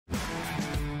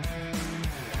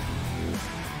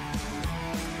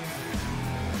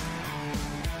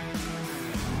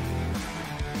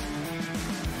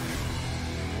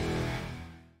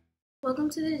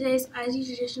Welcome to today's IZ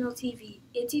Traditional TV,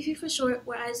 ATV for short,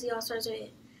 where IZ All-Stars are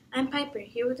it. I'm Piper,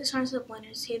 here with the Starship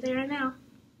winners. Here they are now.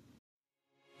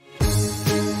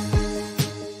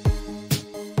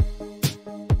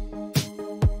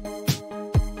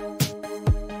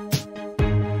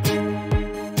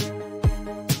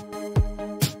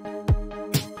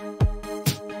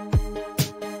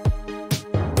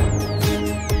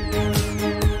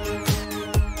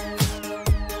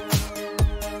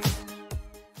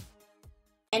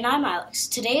 And I'm Alex.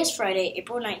 Today is Friday,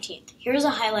 April 19th. Here's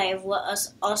a highlight of what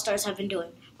us All-Stars have been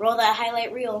doing. Roll that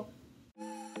highlight reel.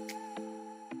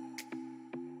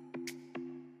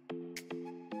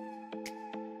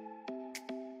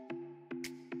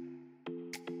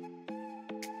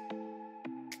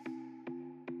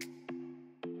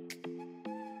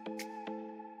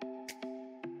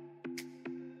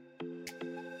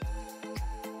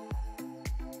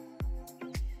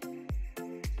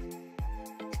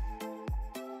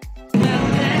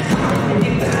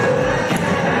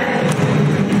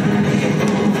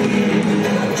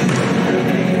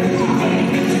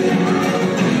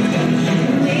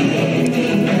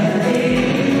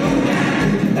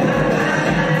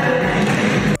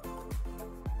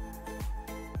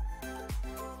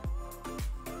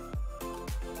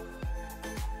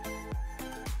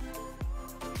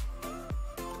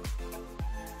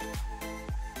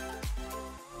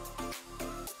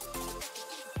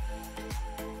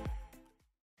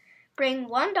 Bring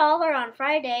 $1 on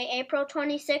Friday, April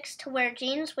 26th to wear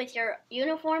jeans with your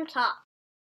uniform top.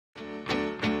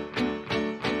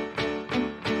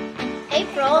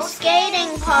 April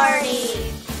skating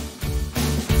party.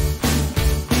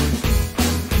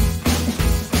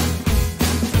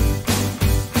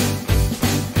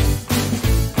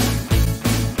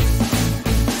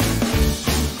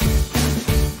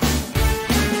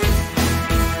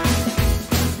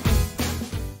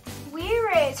 We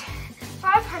raised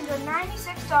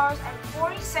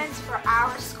 $596.40 for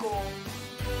our school.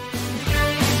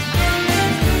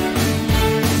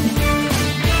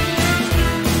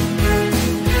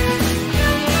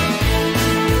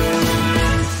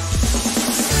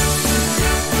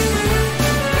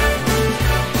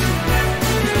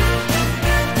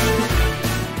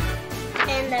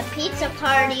 And the pizza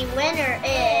party winner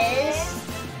is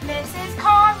Mrs.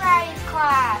 Conrad's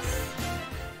class.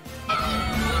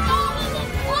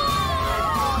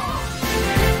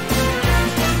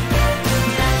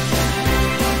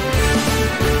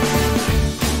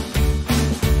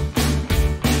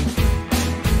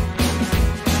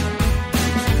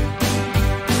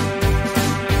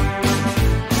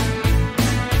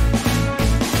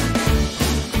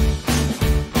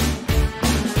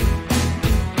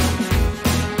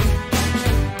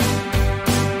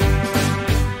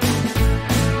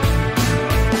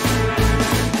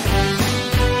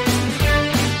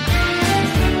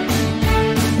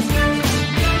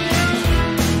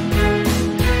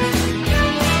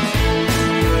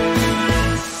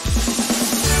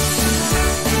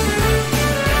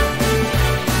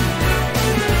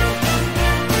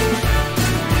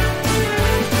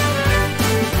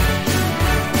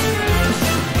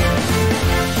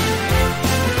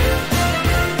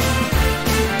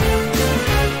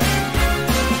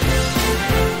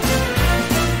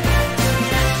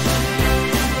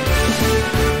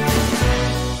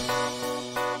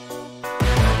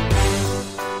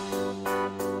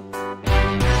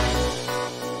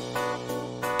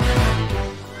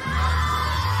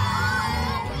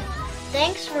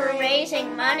 Thanks for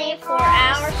raising money for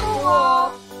our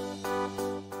school.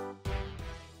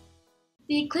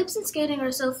 The Eclipse and skating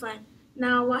are so fun.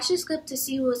 Now watch this clip to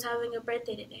see who is having a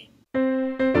birthday today.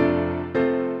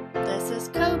 This is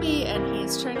Kobe, and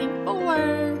he's turning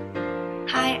 4.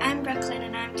 Hi, I'm Brooklyn,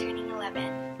 and I'm turning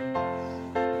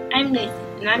 11. I'm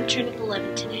Nathan, and I'm turning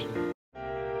 11 today.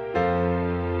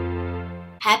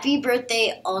 Happy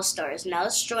birthday, All-Stars. Now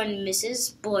let's join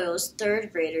Mrs. Boyle's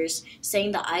 3rd graders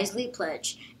saying the Isley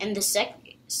Pledge and the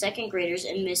second graders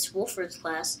in Miss Wofford's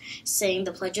class saying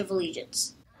the Pledge of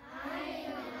Allegiance. I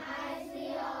am an Isley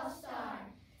All-Star.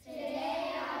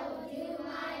 Today I will do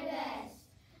my best.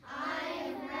 I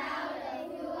am proud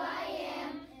of who I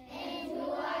am and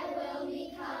who I will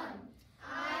become.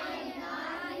 I am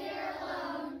not here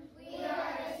alone. We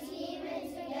are a team and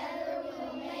together we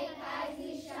will make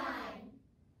Isley shine.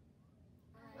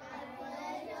 I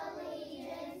pledge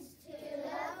allegiance to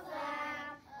the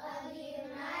flag of the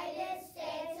United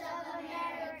States of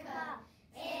America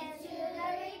and to the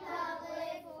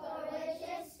republic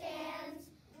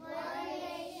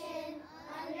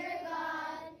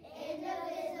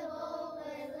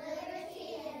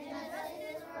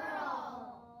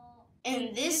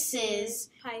And this is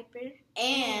Piper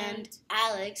and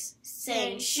Alex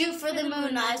saying, shoot for the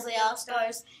moon, Isley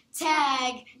All-Stars.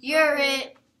 Tag, you're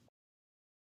it.